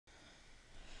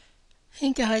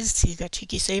Hey guys, you got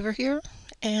Cheeky Saver here,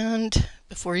 and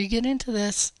before you get into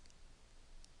this,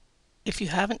 if you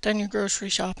haven't done your grocery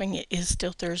shopping, it is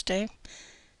still Thursday.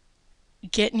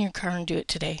 Get in your car and do it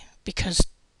today because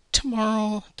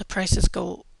tomorrow the prices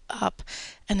go up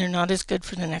and they're not as good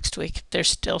for the next week. There's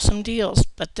still some deals,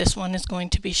 but this one is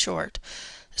going to be short.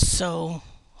 So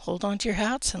hold on to your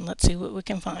hats and let's see what we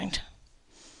can find.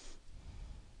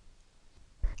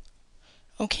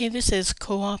 Okay, this is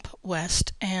Co-op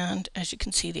West, and as you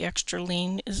can see, the extra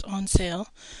lean is on sale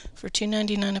for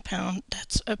 $2.99 a pound.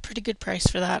 That's a pretty good price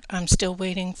for that. I'm still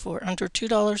waiting for under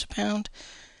 $2 a pound.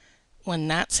 When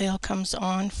that sale comes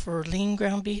on for lean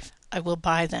ground beef, I will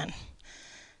buy then.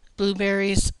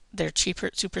 Blueberries, they're cheaper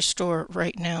at Superstore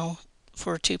right now.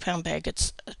 For a 2-pound bag,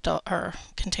 it's or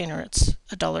container, it's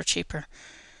 $1 cheaper,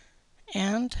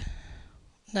 and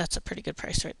that's a pretty good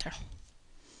price right there.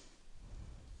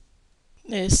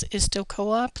 This is still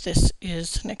Co-op. This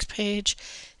is the next page.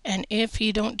 And if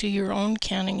you don't do your own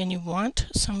canning and you want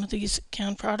some of these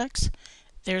canned products,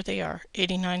 there they are,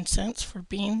 89 cents for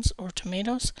beans or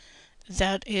tomatoes.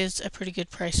 That is a pretty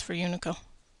good price for Unico.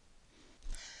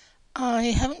 I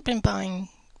haven't been buying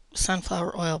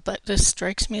sunflower oil, but this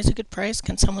strikes me as a good price.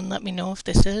 Can someone let me know if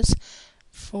this is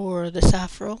for the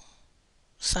Saflo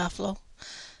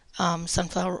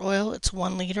sunflower oil? It's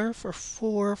 1 liter for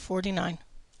 $4.49.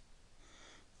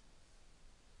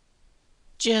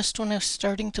 Just when I was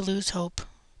starting to lose hope,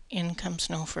 in come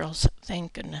snow frills.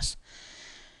 Thank goodness.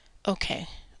 Okay,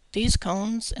 these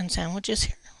cones and sandwiches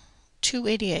here,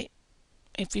 $2.88.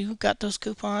 If you got those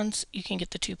coupons, you can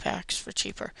get the 2 packs for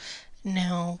cheaper.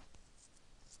 Now,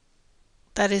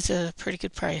 that is a pretty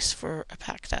good price for a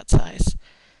pack that size.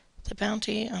 The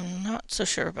Bounty, I'm not so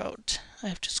sure about. I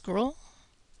have to scroll.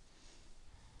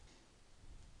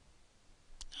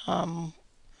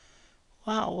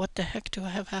 Wow, what the heck do I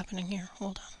have happening here?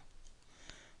 Hold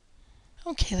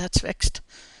on. Okay, that's fixed.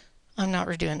 I'm not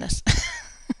redoing this.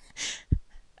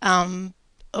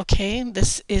 Okay,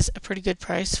 this is a pretty good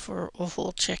price for a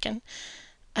whole chicken.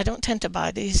 I don't tend to buy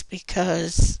these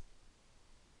because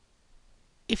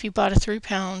if you bought a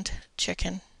 3-pound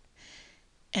chicken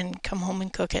and come home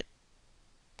and cook it,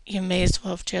 you may as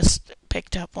well have just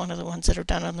picked up one of the ones that are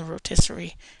done on the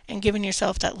rotisserie and given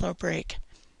yourself that little break.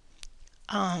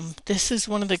 This is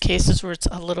one of the cases where it's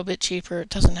a little bit cheaper. It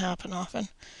doesn't happen often.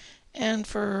 And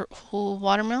for whole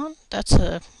watermelon, that's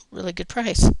a really good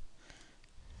price.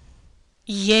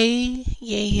 Yay,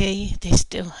 yay, yay. They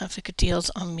still have the good deals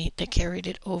on meat. They carried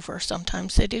it over.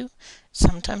 Sometimes they do,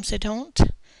 sometimes they don't.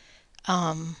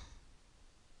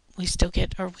 We still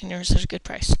get our wieners at a good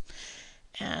price.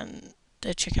 And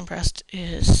the chicken breast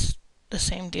is the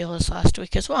same deal as last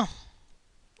week as well.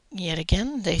 Yet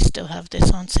again, they still have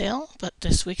this on sale, but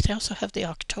this week they also have the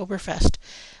Oktoberfest.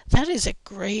 That is a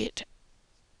great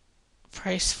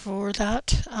price for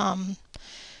that.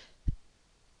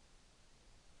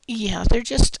 Yeah, they're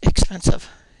just expensive.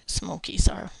 Smokies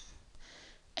are.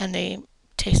 And they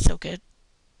taste so good.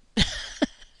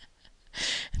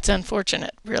 It's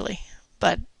unfortunate, really.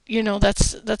 But, you know,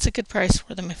 that's a good price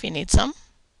for them if you need some.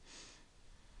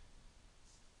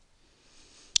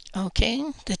 Okay,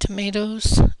 the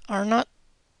tomatoes are not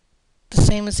the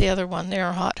same as the other one. They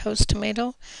are hot house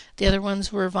tomato. The other ones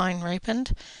were vine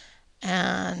ripened.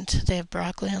 And they have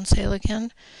broccoli on sale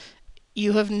again.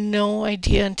 You have no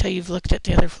idea until you've looked at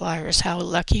the other flyers how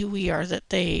lucky we are that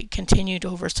they continued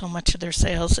over so much of their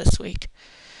sales this week.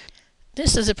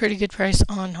 This is a pretty good price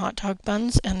on hot dog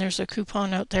buns, and there's a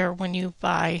coupon out there when you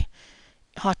buy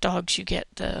hot dogs you get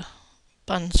the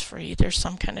buns free. There's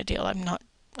some kind of deal.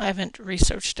 I haven't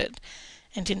researched it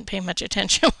and didn't pay much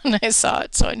attention when I saw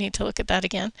it, so I need to look at that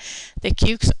again. The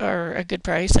cukes are a good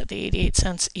price at the 88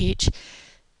 cents each.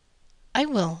 I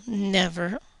will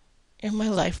never in my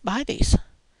life buy these.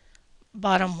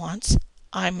 Bought them once.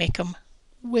 I make them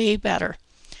way better.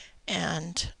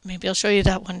 And maybe I'll show you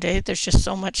that one day. There's just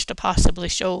so much to possibly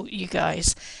show you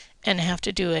guys, and I have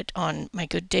to do it on my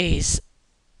good days.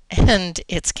 And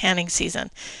it's canning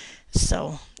season.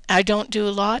 So I don't do a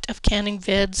lot of canning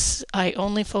vids. I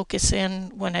only focus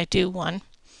in when I do one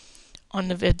on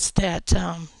the vids that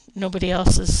nobody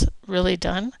else has really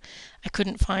done. I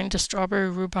couldn't find a strawberry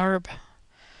rhubarb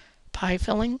pie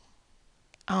filling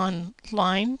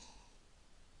online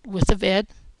with a vid,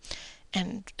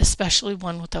 and especially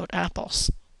one without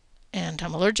apples. And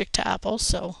I'm allergic to apples,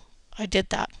 so I did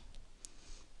that.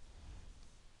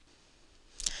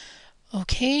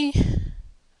 Okay,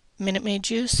 Minute Maid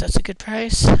juice, that's a good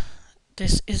price.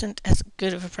 This isn't as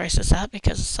good of a price as that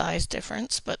because of size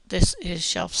difference, but this is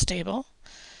shelf stable.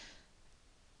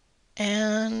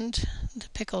 And The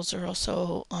pickles are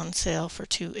also on sale for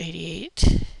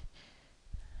 $2.88.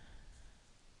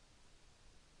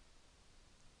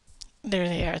 There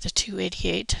they are, the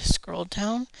 $2.88. Scroll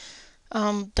down.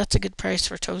 That's a good price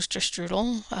for toaster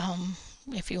strudel.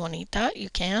 If you want to eat that, you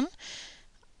can.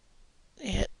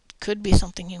 It could be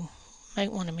something you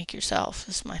might want to make yourself,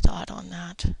 is my thought on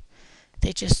that.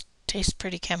 They just taste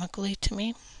pretty chemically to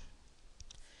me.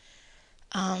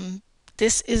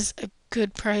 This is a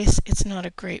good price. It's not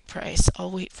a great price.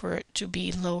 I'll wait for it to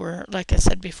be lower. Like I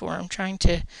said before, I'm trying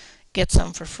to get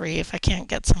some for free. If I can't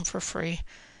get some for free,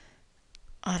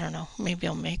 I don't know, maybe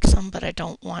I'll make some, but I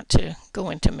don't want to go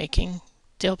into making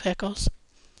dill pickles.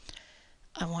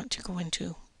 I want to go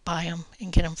into buy them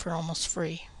and get them for almost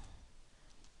free.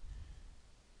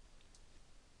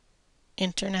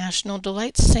 International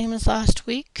Delights, same as last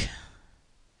week.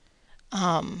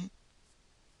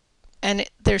 And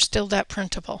there's still that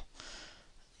printable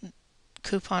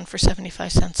coupon for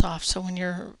 75 cents off. So when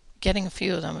you're getting a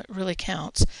few of them, it really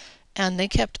counts. And they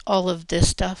kept all of this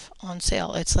stuff on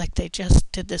sale. It's like they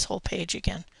just did this whole page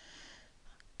again.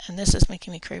 And this is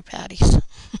making me crave patties.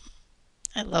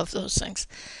 I love those things.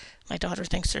 My daughter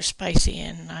thinks they're spicy,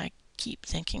 and I keep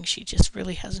thinking she just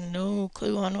really has no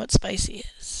clue on what spicy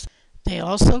is. They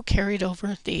also carried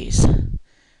over these,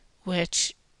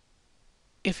 which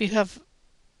if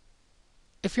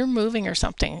you're moving or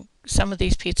something, some of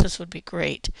these pizzas would be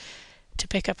great. To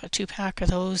pick up a 2-pack of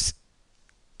those,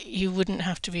 you wouldn't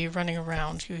have to be running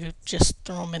around. You would just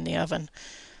throw them in the oven,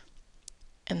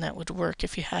 and that would work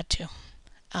if you had to.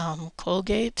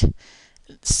 Colgate,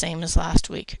 same as last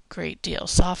week. Great deal.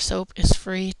 Soft soap is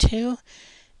free too,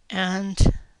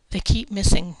 and they keep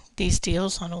missing these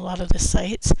deals on a lot of the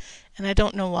sites, and I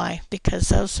don't know why, because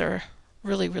those are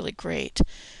really, really great.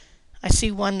 I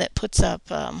see one that puts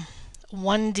up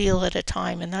one deal at a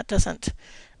time, and that doesn't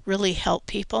really help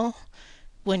people.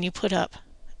 When you put up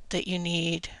that you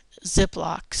need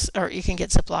Ziplocs, or you can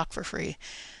get Ziploc for free,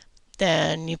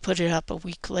 then you put it up a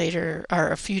week later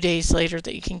or a few days later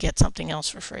that you can get something else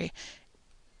for free.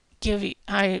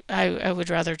 I would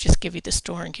rather just give you the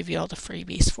store and give you all the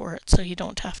freebies for it, so you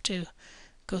don't have to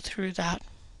go through that.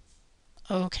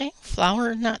 Okay,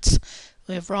 flour and nuts.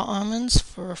 We have raw almonds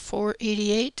for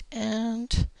 $4.88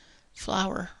 and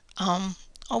flour.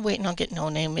 I'll wait and I'll get no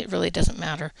name. It really doesn't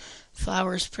matter.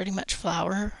 Flour is pretty much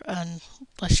flour,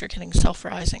 unless you're getting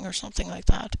self-rising or something like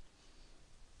that.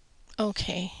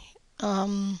 Okay,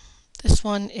 this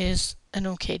one is an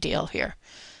okay deal here.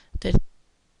 The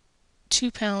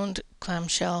 2-pound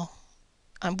clamshell,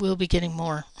 I will be getting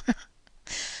more.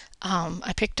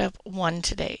 I picked up one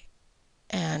today,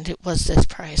 and it was this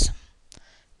price.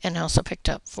 And I also picked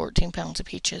up 14 pounds of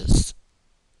peaches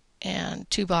and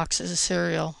 2 boxes of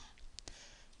cereal.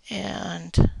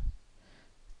 And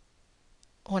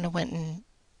when I went and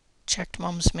checked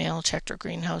Mom's mail, checked her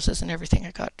greenhouses and everything,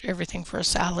 I got everything for a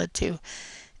salad too.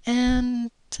 And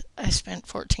I spent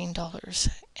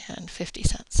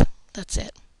 $14.50. That's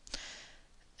it.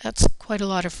 That's quite a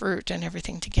lot of fruit and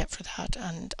everything to get for that.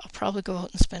 And I'll probably go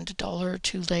out and spend $1 or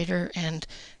 $2 later and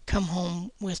come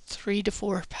home with 3 to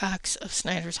 4 packs of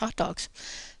Snyder's hot dogs.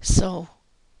 So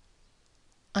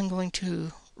I'm going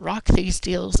to rock these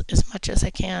deals as much as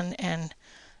I can and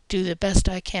do the best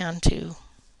I can to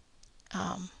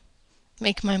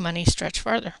make my money stretch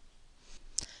farther.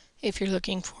 If you're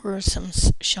looking for some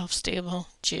shelf-stable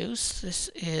juice, this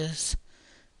is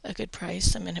a good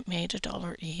price. The Minute Maid,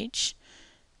 $1 each.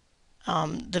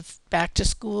 The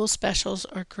back-to-school specials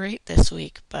are great this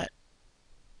week, but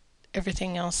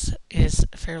everything else is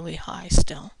fairly high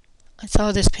still. I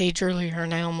saw this page earlier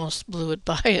and I almost blew it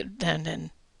by it then and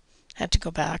had to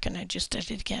go back, and I just did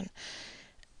it again.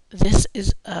 This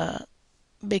is a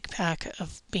big pack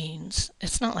of beans.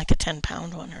 It's not like a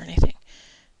 10-pound one or anything.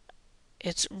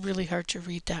 It's really hard to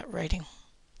read that writing.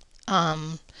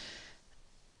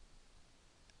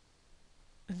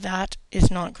 That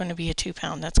is not going to be a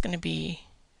 2-pound. That's going to be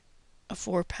a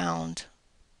 4-pound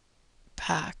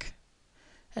pack.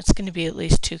 That's going to be at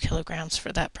least 2 kilograms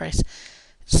for that price.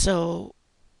 So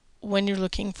when you're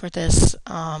looking for this,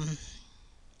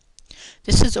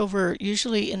 this is over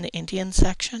usually in the Indian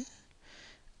section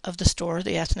of the store,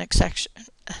 the ethnic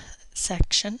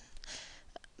section.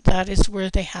 That is where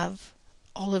they have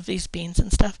all of these beans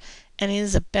and stuff, and it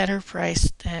is a better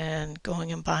price than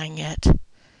going and buying it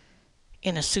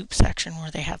in a soup section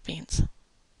where they have beans.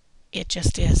 It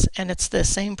just is, and it's the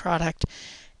same product.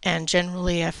 And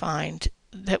generally I find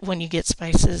that when you get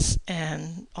spices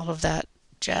and all of that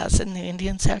jazz in the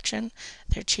Indian section,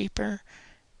 they're cheaper,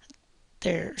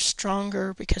 they're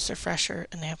stronger because they're fresher,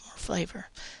 and they have more flavor.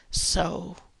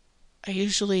 So I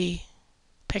usually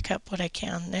pick up what I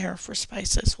can there for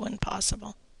spices when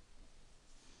possible.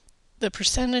 The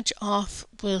percentage off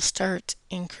will start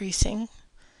increasing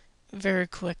very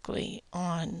quickly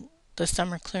on the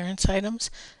summer clearance items.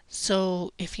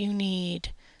 So if you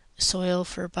need soil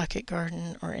for a bucket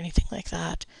garden or anything like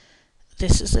that,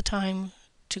 this is the time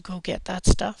to go get that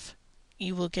stuff.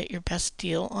 You will get your best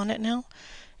deal on it now.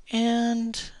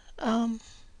 And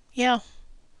yeah,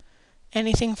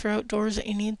 anything for outdoors that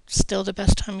you need, still the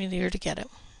best time of the year to get it.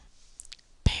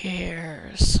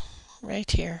 Pears, right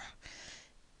here.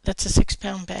 That's a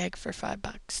 6-pound bag for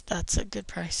 $5. That's a good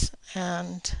price.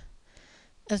 And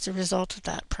as a result of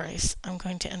that price, I'm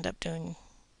going to end up doing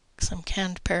some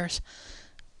canned pears.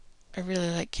 I really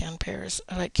like canned pears.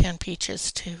 I like canned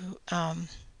peaches too. I'm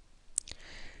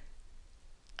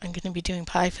going to be doing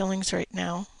pie fillings right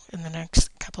now in the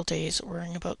next couple days,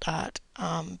 worrying about that.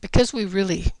 Because we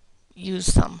really use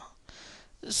them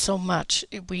so much,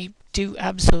 we do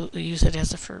absolutely use it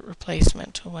as a fruit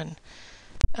replacement when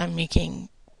I'm making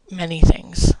many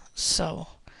things. So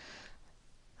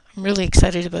I'm really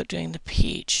excited about doing the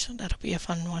peach. That'll be a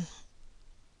fun one.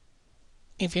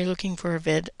 If you're looking for a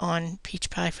vid on peach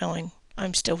pie filling,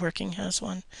 I'm still working as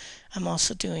one. I'm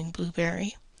also doing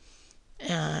blueberry.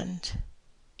 And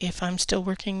if I'm still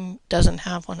working doesn't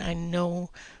have one, I know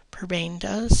Perbane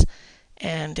does.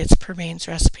 And it's Perbane's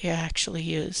recipe I actually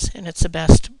use. And it's the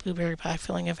best blueberry pie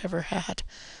filling I've ever had.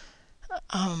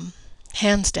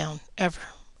 Hands down, ever.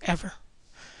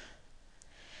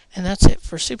 And that's it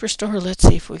for Superstore. Let's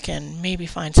see if we can maybe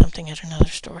find something at another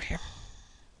store here.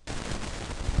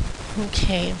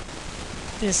 Okay,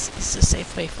 this is a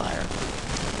Safeway flyer.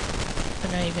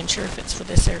 I'm not even sure if it's for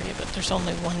this area, but there's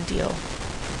only one deal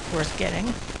worth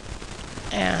getting.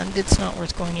 And it's not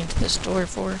worth going into the store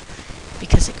for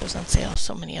because it goes on sale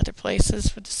so many other places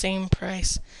for the same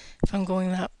price. If I'm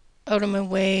going that out of my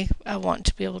way, I want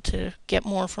to be able to get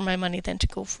more for my money than to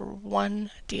go for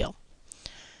one deal.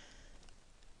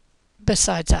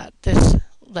 Besides that, this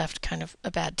left kind of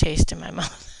a bad taste in my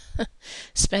mouth.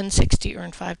 Spend 60,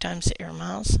 earn 5 times the air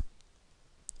miles.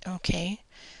 Okay,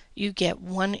 you get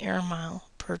 1 air mile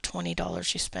per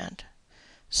 $20 you spend.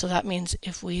 So that means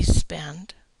if we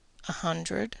spend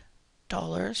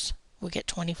 $100, we get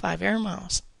 25 air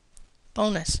miles.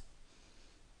 Bonus.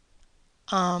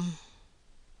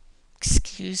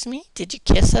 Excuse me? Did you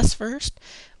kiss us first?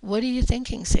 What are you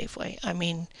thinking, Safeway? I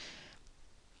mean,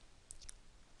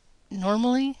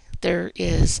 normally there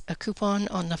is a coupon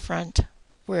on the front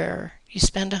where you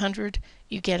spend 100,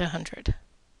 you get 100.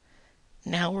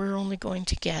 Now we're only going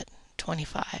to get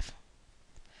 25.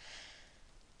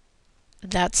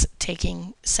 That's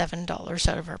taking $7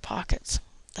 out of our pockets.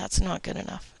 That's not good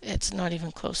enough. It's not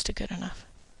even close to good enough.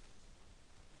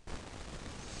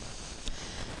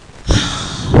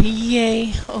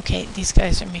 Yay. Okay, these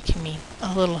guys are making me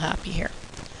a little happy here.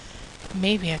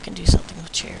 Maybe I can do something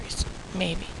with cherries.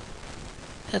 Maybe.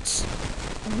 That's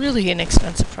really an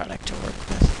expensive product to work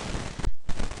with.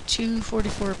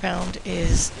 $2.44 a pound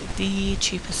is the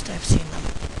cheapest I've seen them.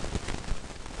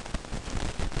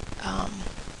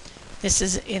 This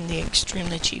is in the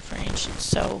extremely cheap range.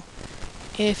 So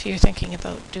if you're thinking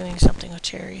about doing something with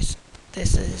cherries,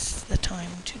 this is the time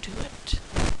to do it.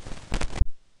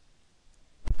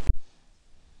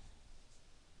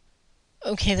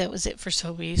 Okay, that was it for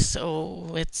Sobeys,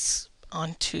 so it's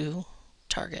on to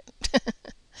Target.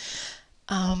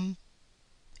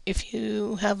 If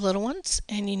you have little ones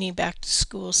and you need back to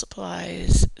school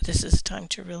supplies, this is the time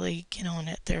to really get on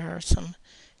it. There are some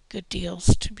good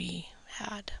deals to be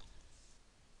had.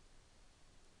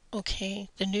 Okay,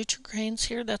 the Nutri-Grains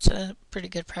here, that's a pretty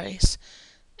good price.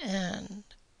 And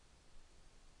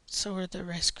so are the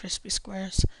Rice Krispie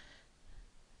Squares.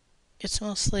 It's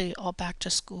mostly all back to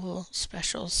school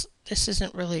specials. This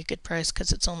isn't really a good price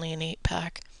because it's only an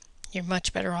 8-pack. You're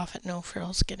much better off at No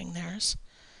Frills getting theirs.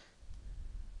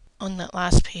 On that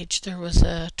last page there was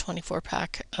a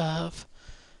 24-pack of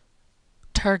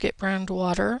Target brand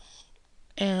water,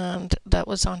 and that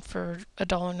was on for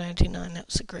 $1.99. That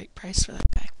was a great price for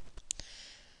that guy.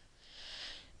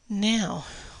 Now,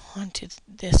 on to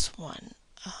this one.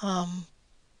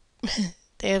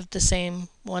 They have the same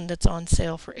one that's on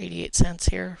sale for 88 cents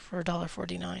here for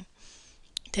 $1.49.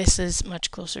 This is much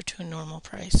closer to a normal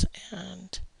price,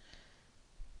 and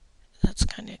that's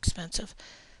kind of expensive.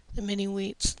 The mini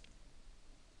wheats,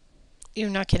 you're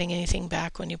not getting anything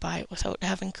back when you buy it without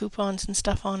having coupons and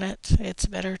stuff on it. It's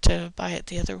better to buy it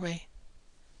the other way.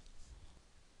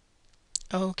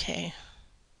 Okay.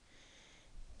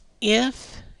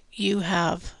 If you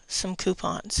have some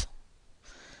coupons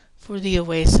for the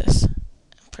Oasis,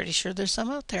 I'm pretty sure there's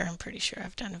some out there. I'm pretty sure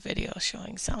I've done a video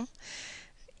showing some.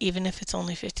 even if it's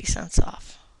only 50 cents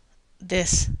off.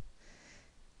 This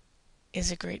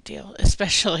is a great deal,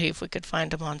 especially if we could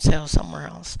find them on sale somewhere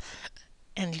else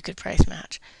and you could price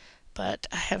match. But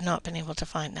I have not been able to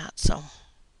find that, so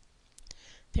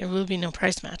there will be no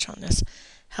price match on this.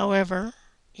 However,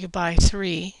 you buy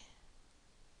 3,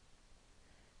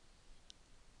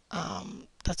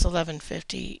 that's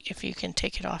 $11.50. If you can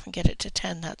take it off and get it to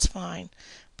 10, that's fine.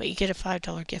 But you get a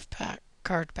 $5 gift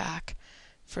card back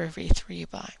for every 3 you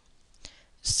buy.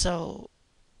 So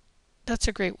that's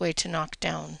a great way to knock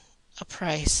down a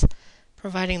price,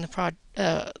 providing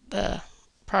the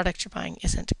product you're buying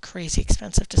isn't crazy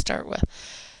expensive to start with.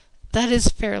 That is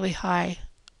fairly high.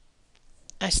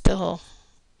 I still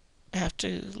have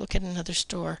to look at another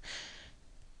store,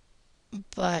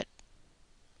 but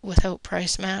without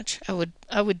price match,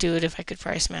 I would do it if I could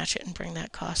price match it and bring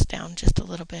that cost down just a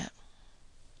little bit.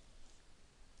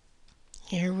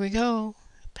 Here we go.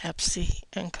 Pepsi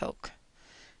and Coke.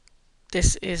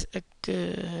 This is a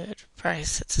good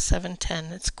price. It's a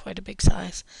 710. It's quite a big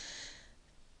size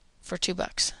for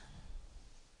 $2.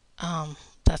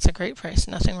 That's a great price.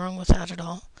 Nothing wrong with that at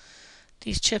all.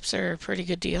 These chips are a pretty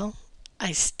good deal.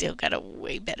 I still got a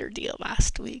way better deal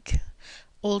last week.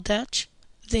 Old Dutch,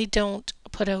 they don't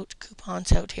put out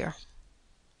coupons out here.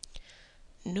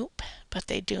 Nope, but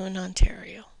they do in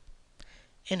Ontario.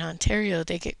 In Ontario,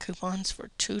 they get coupons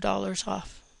for $2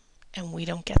 off, and we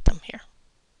don't get them here,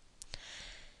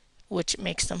 which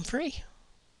makes them free.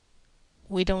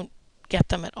 We don't get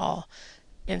them at all.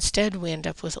 Instead, we end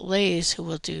up with Lay's, who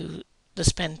will do the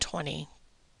spend 20,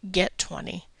 get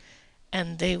 20,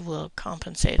 and they will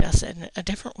compensate us in a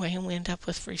different way, and we end up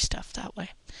with free stuff that way.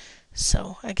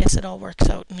 So I guess it all works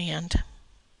out in the end.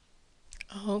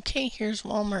 Okay, here's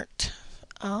Walmart.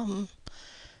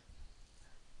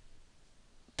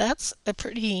 That's a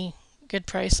pretty good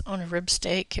price on a rib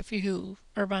steak if you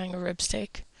are buying a rib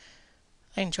steak.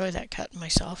 I enjoy that cut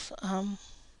myself.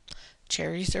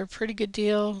 Cherries are a pretty good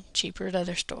deal, cheaper at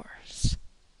other stores.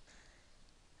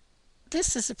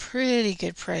 This is a pretty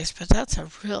good price, but that's a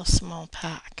real small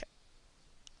pack.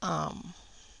 The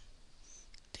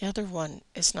other one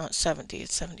is not 70,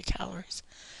 it's 70 calories.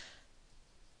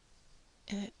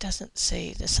 And it doesn't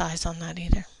say the size on that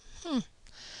either.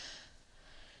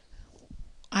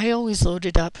 I always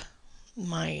loaded up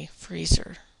my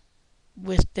freezer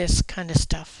with this kind of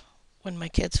stuff when my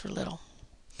kids were little.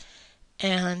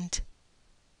 And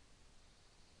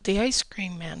the ice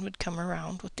cream man would come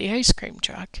around with the ice cream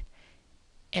truck,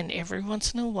 and every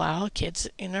once in a while, kids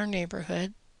in our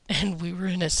neighborhood, and we were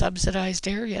in a subsidized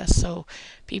area, so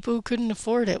people who couldn't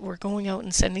afford it were going out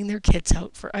and sending their kids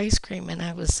out for ice cream, and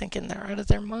I was thinking they're out of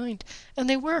their mind, and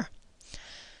they were.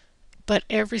 But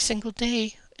every single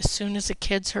day, as soon as the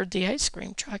kids heard the ice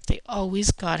cream truck, they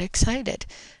always got excited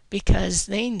because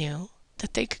they knew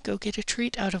that they could go get a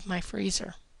treat out of my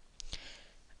freezer.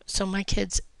 So my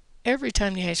kids, every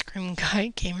time the ice cream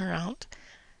guy came around,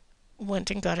 went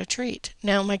and got a treat.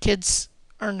 Now my kids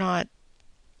are not,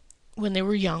 when they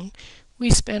were young,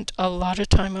 we spent a lot of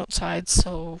time outside,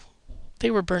 so they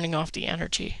were burning off the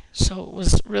energy. So it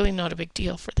was really not a big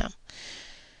deal for them.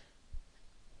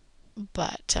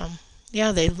 But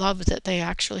yeah, they loved that they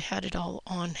actually had it all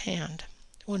on hand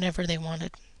whenever they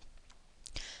wanted.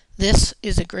 This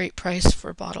is a great price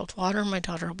for bottled water. My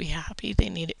daughter will be happy. They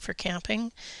need it for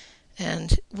camping.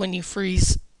 And when you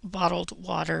freeze bottled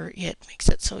water, it makes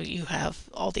it so you have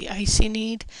all the ice you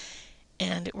need.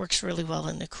 And it works really well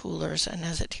in the coolers. And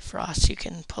as it defrosts, you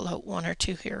can pull out 1 or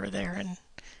 2 here or there, and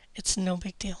it's no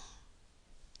big deal.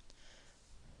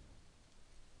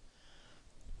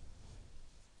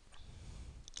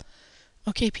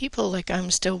 Okay, people like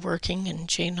I'm Still Working and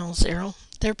J0,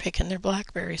 they're picking their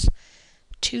blackberries.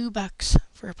 $2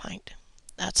 for a pint.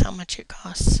 That's how much it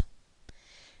costs.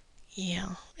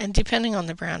 Yeah, and depending on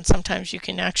the brand, sometimes you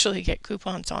can actually get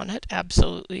coupons on it.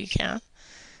 Absolutely you can.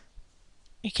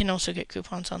 You can also get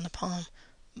coupons on the palm.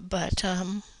 But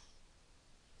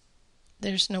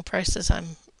there's no prices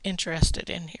I'm interested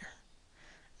in here.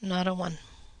 Not a one.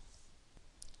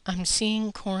 I'm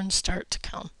seeing corn start to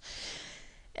come.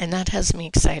 And that has me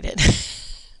excited.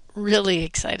 Really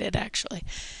excited, actually.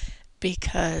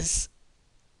 Because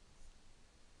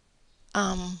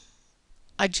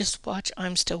I just watched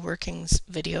I'm Still Working's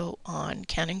video on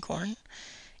canning corn.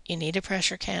 You need a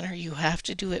pressure canner. You have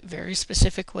to do it very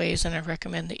specific ways, and I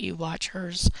recommend that you watch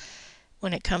hers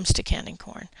when it comes to canning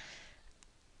corn.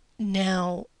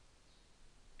 Now,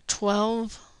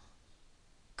 12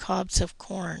 cobs of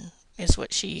corn is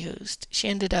what she used. She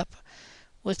ended up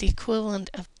with the equivalent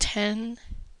of 10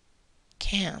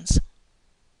 cans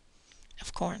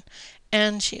of corn.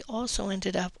 And she also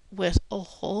ended up with a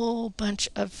whole bunch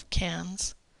of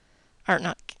cans, or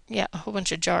not, yeah, a whole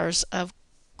bunch of jars of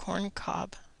corn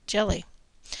cob jelly.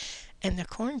 And the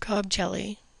corn cob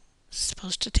jelly is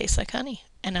supposed to taste like honey,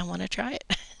 and I want to try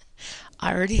it.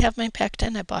 I already have my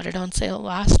pectin. I bought it on sale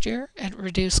last year at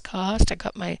reduced cost. I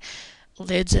got my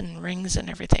lids and rings and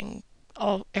everything.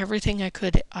 Everything I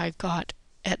could, I got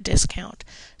at discount.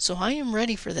 So I am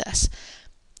ready for this.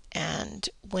 And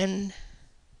when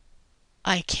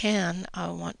I can, I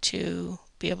want to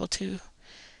be able to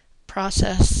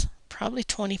process probably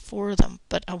 24 of them,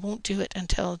 but I won't do it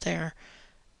until they're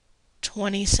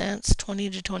 20 cents, 20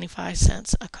 to 25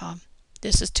 cents a cob.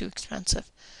 This is too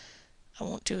expensive. I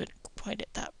won't do it quite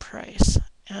at that price.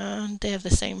 And they have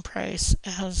the same price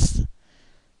as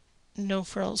no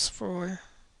frills for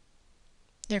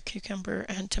their cucumber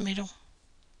and tomato.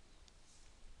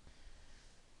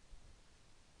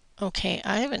 Okay,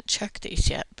 I haven't checked these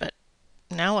yet, but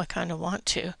now I kind of want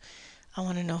to. I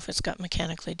want to know if it's got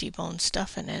mechanically deboned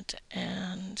stuff in it,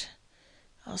 and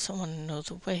I also want to know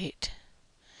the weight.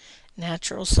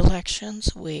 Natural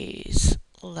Selections weighs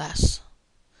less,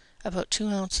 about 2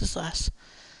 ounces less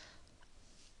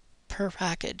per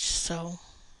package. So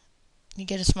you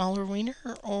get a smaller wiener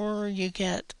or you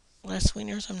get less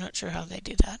wieners. I'm not sure how they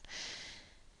do that.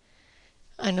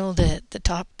 I know that the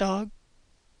top dog,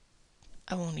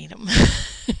 I won't eat them.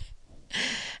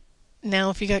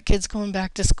 Now, if you got kids going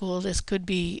back to school, this could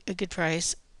be a good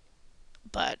price,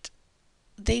 but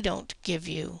they don't give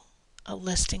you a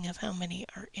listing of how many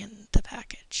are in the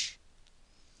package.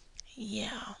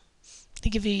 Yeah,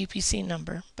 they give you a UPC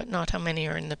number, but not how many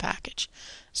are in the package.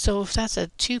 So if that's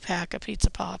a 2-pack of Pizza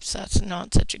Pops, that's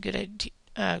not such a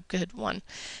good one.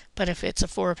 But if it's a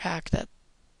 4-pack, that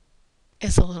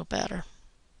is a little better.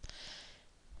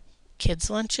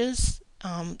 Kids' lunches.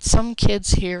 Some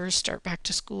kids here start back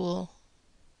to school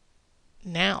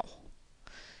now,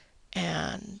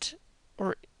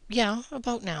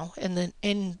 about now, and then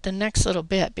in the next little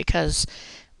bit, because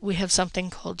we have something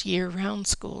called year-round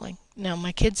schooling. Now,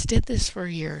 my kids did this for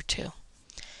a year or two,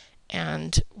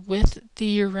 and with the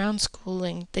year-round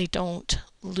schooling, they don't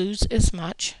lose as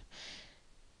much,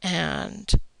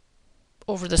 and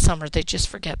over the summer, they just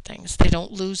forget things. They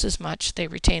don't lose as much. They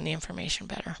retain the information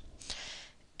better.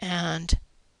 And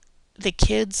the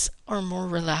kids are more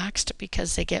relaxed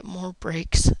because they get more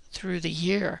breaks through the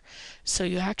year. So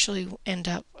you actually end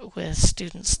up with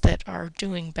students that are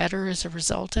doing better as a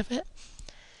result of it.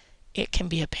 It can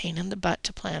be a pain in the butt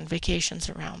to plan vacations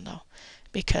around, though,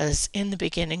 because in the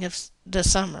beginning of the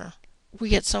summer, we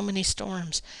get so many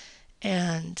storms,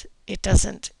 and it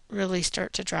doesn't really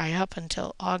start to dry up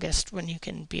until August, when you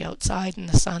can be outside in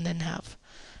the sun and have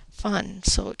fun.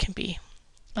 So it can be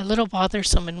a little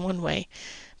bothersome in one way,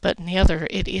 but in the other,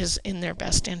 it is in their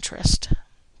best interest.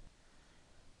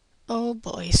 Oh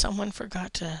boy, someone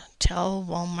forgot to tell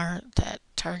Walmart that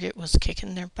Target was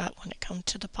kicking their butt when it comes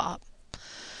to the pop.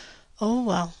 Oh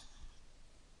well,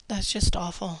 that's just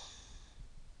awful.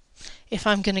 If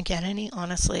I'm going to get any,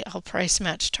 honestly, I'll price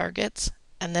match Target's,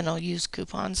 and then I'll use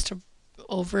coupons to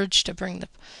overage to bring the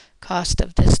cost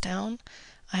of this down.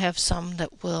 I have some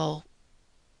that will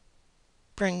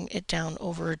bring it down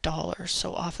over $1.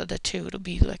 So off of the 2, it'll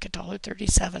be like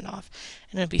 $1.37 off,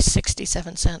 and it'll be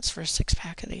 67 cents for a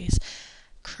 6-pack of these.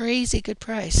 Crazy good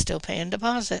price. Still paying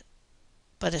deposit,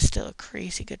 but it's still a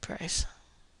crazy good price.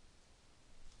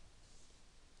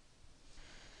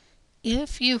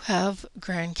 If you have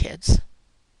grandkids,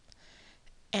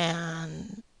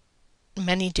 and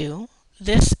many do,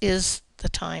 this is the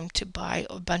time to buy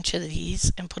a bunch of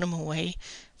these and put them away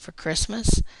for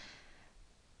Christmas.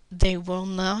 They will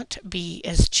not be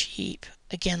as cheap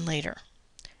again later.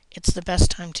 It's the best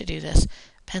time to do this.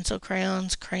 Pencil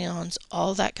crayons,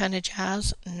 all that kind of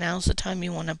jazz, now's the time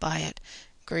you want to buy it.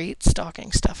 Great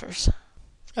stocking stuffers.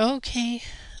 Okay,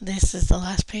 this is the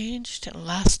last page to the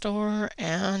last store,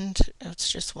 and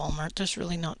it's just Walmart. There's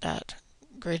really not that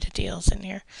great of deals in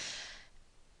here.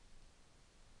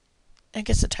 I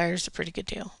guess the tires are a pretty good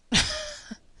deal.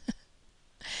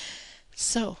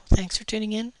 So, thanks for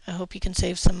tuning in. I hope you can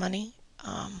save some money.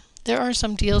 There are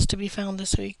some deals to be found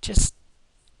this week, just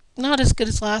not as good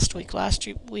as last week. Last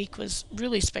week was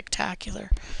really spectacular.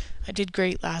 I did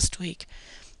great last week,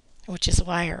 which is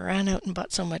why I ran out and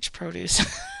bought so much produce.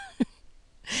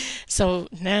 So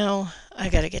now I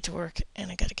got to get to work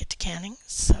and I got to get to canning.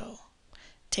 So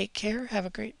take care. Have a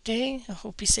great day. I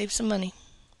hope you save some money.